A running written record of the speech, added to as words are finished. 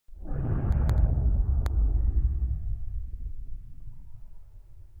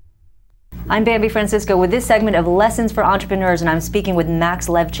I'm Bambi Francisco with this segment of Lessons for Entrepreneurs, and I'm speaking with Max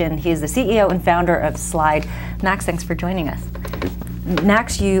Levchin. He is the CEO and founder of Slide. Max, thanks for joining us.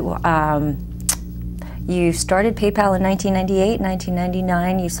 Max, you started PayPal in 1998,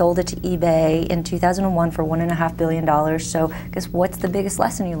 1999. You sold it to eBay in 2001 for $1.5 billion. So I guess what's the biggest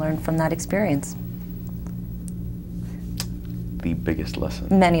lesson you learned from that experience? The biggest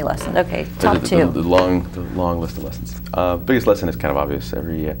lesson? Many lessons. Okay, top two. The long list of lessons. Biggest lesson is kind of obvious.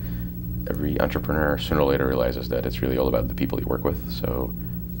 Every entrepreneur sooner or later realizes that it's really all about the people you work with. So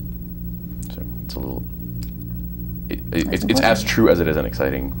it's a little. It's as true as it is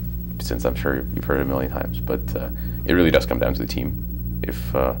exciting, since I'm sure you've heard it a million times. But it really does come down to the team.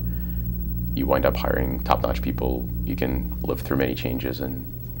 If you wind up hiring top-notch people, you can live through many changes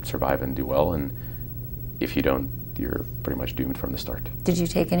and survive and do well. And if you don't, you're pretty much doomed from the start. Did you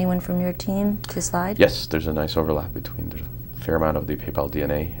take anyone from your team to Slide? Yes, there's a nice overlap between. There's a fair amount of the PayPal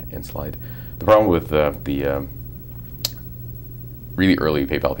DNA in Slide. The problem with the really early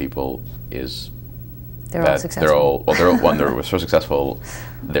PayPal people is they're all successful. They're so successful,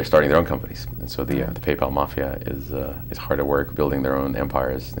 they're starting their own companies, and so the PayPal mafia is hard at work building their own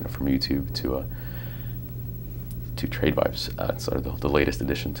empires, from YouTube to Trade Vibes, sort of the latest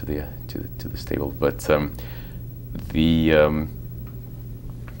addition to the stable. But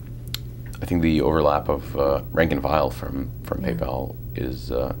I think the overlap of rank and file from PayPal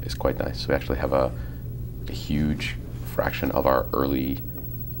is quite nice. We actually have a huge fraction of our early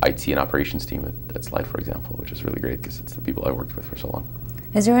IT and operations team at Slide, for example, which is really great because it's the people I worked with for so long.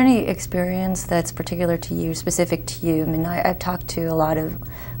 Is there any experience that's particular to you, specific to you? I mean, I've talked to a lot of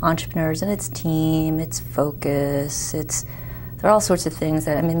entrepreneurs, and it's team, it's focus, there are all sorts of things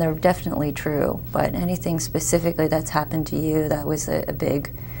that, I mean, they're definitely true, but anything specifically that's happened to you that was a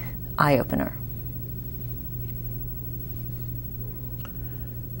big eye-opener?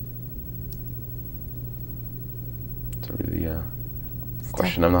 It's a really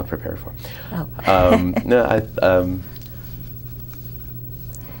question I'm not prepared for. Oh.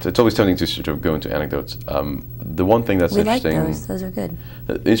 So it's always tempting to sort of go into anecdotes. The one thing that's interesting. We like those. Those are good.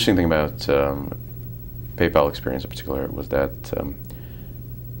 The interesting thing about PayPal experience in particular was that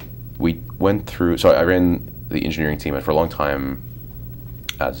we went through. So I ran the engineering team, and for a long time,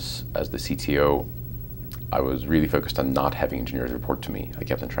 as the CTO, I was really focused on not having engineers report to me. I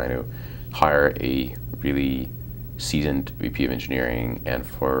kept on trying to hire a really seasoned VP of engineering, and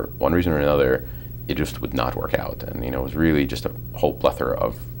for one reason or another, it just would not work out. And it was really just a whole plethora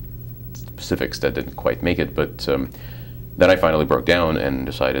of specifics that didn't quite make it. But then I finally broke down and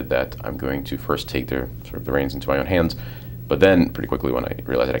decided that I'm going to first take the reins into my own hands. But then pretty quickly, when I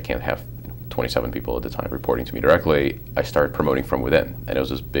realized that I can't have 27 people at the time reporting to me directly, I started promoting from within. And it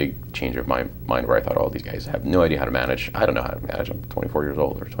was this big change of my mind where I thought, oh, these guys have no idea how to manage. I don't know how to manage. I'm 24 years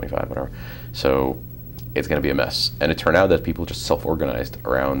old or 25, whatever. So it's going to be a mess. And it turned out that people just self-organized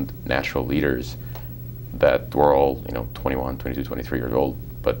around natural leaders that were all 21, 22, 23 years old,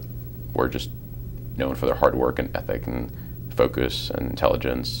 but were just known for their hard work and ethic and focus and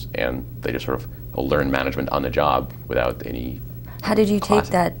intelligence, and they just sort of learned management on the job without any. How did you take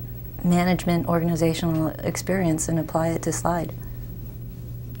that management organizational experience and apply it to Slide?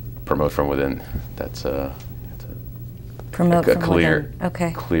 Promote from within. That's a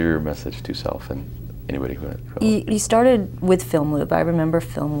clear message to self and anybody who. You started with Film Loop. I remember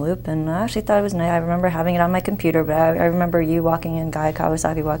Film Loop, and I actually thought it was nice. I remember having it on my computer, but I remember you walking in, Guy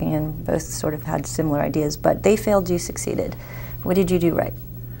Kawasaki walking in, both sort of had similar ideas, but they failed, you succeeded. What did you do right?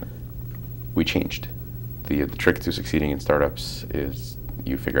 We changed. The trick to succeeding in startups is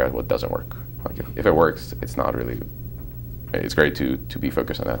you figure out what doesn't work. Like if it works, it's not really. It's great to be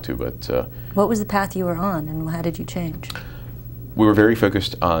focused on that too, but. What was the path you were on, and how did you change? We were very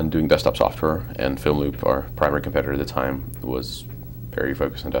focused on doing desktop software, and Film Loop, our primary competitor at the time, was very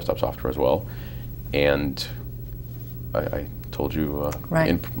focused on desktop software as well. And I told you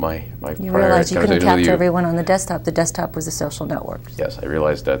in my you prior realized you couldn't conversation with capture you, everyone on the desktop. The desktop was the social network. Yes, I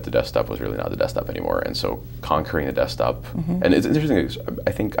realized that the desktop was really not the desktop anymore, and so conquering the desktop. And it's interesting.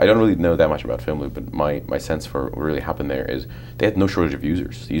 I think I don't really know that much about Film Loop, but my sense for what really happened there is they had no shortage of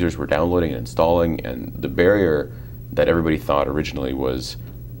users. The users were downloading and installing, and the barrier that everybody thought originally was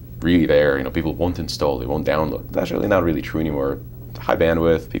really there. People won't install, they won't download. That's really not really true anymore. High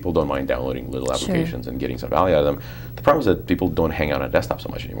bandwidth, people don't mind downloading little applications and getting some value out of them. The problem is that people don't hang out on a desktop so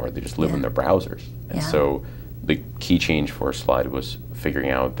much anymore. They just live in their browsers. And so the key change for Slide was figuring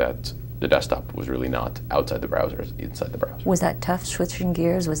out that the desktop was really not outside the browser, inside the browser. Was that tough, switching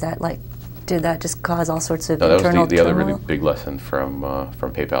gears? Was that did that just cause all sorts of internal internal that was the other really big lesson from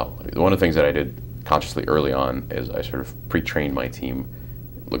PayPal. One of the things that I did consciously early on is I sort of pre-trained my team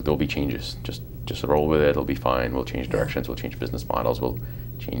look, there'll be changes. Just roll with it. It'll be fine. We'll change directions. We'll change business models. We'll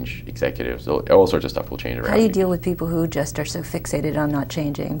change executives. All sorts of stuff will change around. How do you deal with people who just are so fixated on not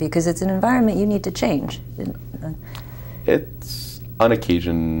changing? Because it's an environment you need to change. It's, on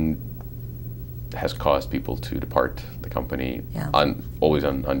occasion, has caused people to depart the company, always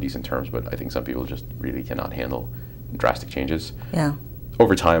on decent terms, but I think some people just really cannot handle drastic changes. Yeah.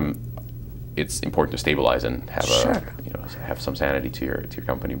 Over time, it's important to stabilize and have have some sanity to your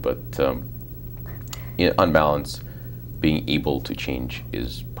company, but on balance, being able to change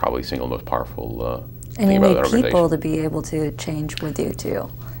is probably the single most powerful thing about that organization. And you need people to be able to change with you too.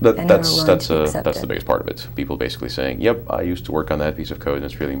 That's the biggest part of it. People basically saying, "Yep, I used to work on that piece of code, and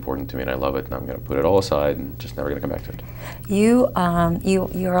it's really important to me, and I love it, and I'm going to put it all aside, and just never going to come back to it."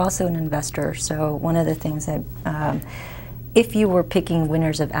 You're also an investor, so one of the things that if you were picking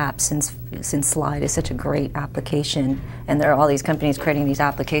winners of apps, since Slide is such a great application, and there are all these companies creating these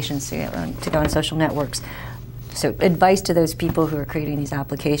applications to go on social networks. So advice to those people who are creating these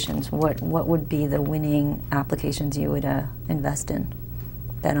applications, what would be the winning applications you would invest in,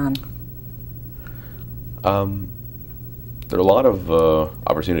 bet on? There are a lot of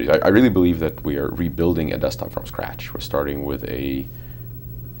opportunities. I really believe that we are rebuilding a desktop from scratch. We're starting with a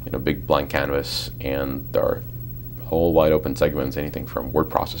big blank canvas, and there are whole wide open segments, anything from word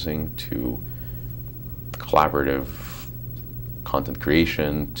processing to collaborative content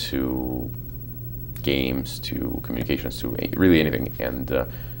creation to games to communications to really anything. And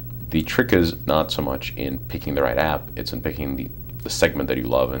the trick is not so much in picking the right app, it's in picking the segment that you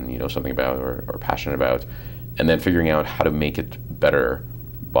love and you know something about or are passionate about, and then figuring out how to make it better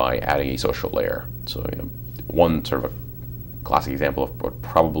by adding a social layer. So one sort of a classic example of what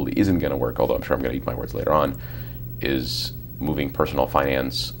probably isn't going to work, although I'm sure I'm going to eat my words later on, is moving personal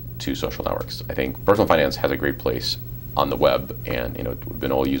finance to social networks. I think personal finance has a great place on the web, and we've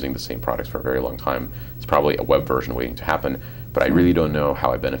been all using the same products for a very long time. It's probably a web version waiting to happen, but I really don't know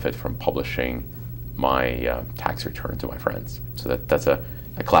how I benefit from publishing my tax return to my friends. So that's a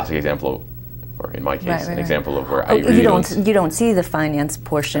classic example, or in my case, an example of where I really you don't see the finance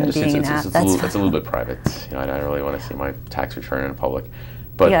portion being an app. It's a little bit private. I don't really want to see my tax return in public.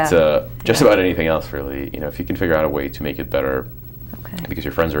 But just about anything else, really. If you can figure out a way to make it better, because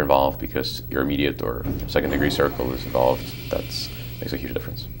your friends are involved, because your immediate or second-degree circle is involved, that makes a huge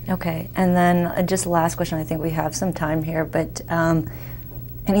difference. Okay, and then just the last question. I think we have some time here, but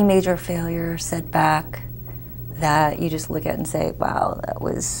any major failure, setback that you just look at and say, "Wow,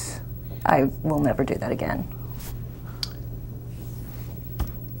 I will never do that again."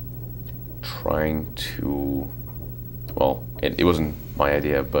 Trying to, it wasn't my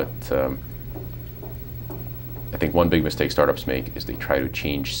idea, but I think one big mistake startups make is they try to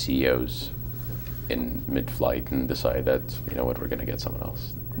change CEOs in mid-flight and decide that, we're going to get someone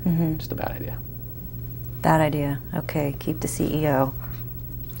else. Mm-hmm. Just a bad idea. Bad idea. Okay, keep the CEO.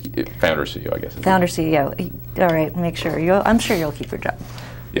 Founder CEO, I guess. Founder CEO. All right, make sure. I'm sure you'll keep your job.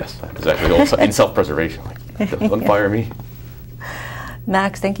 Yes, it's actually also in self-preservation. Don't fire me.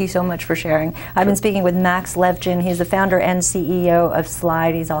 Max, thank you so much for sharing. I've been speaking with Max Levchin. He's the founder and CEO of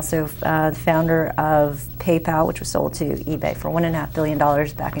Slide. He's also the founder of PayPal, which was sold to eBay for $1.5 billion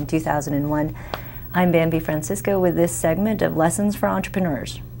back in 2001. I'm Bambi Francisco with this segment of Lessons for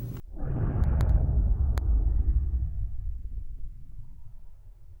Entrepreneurs.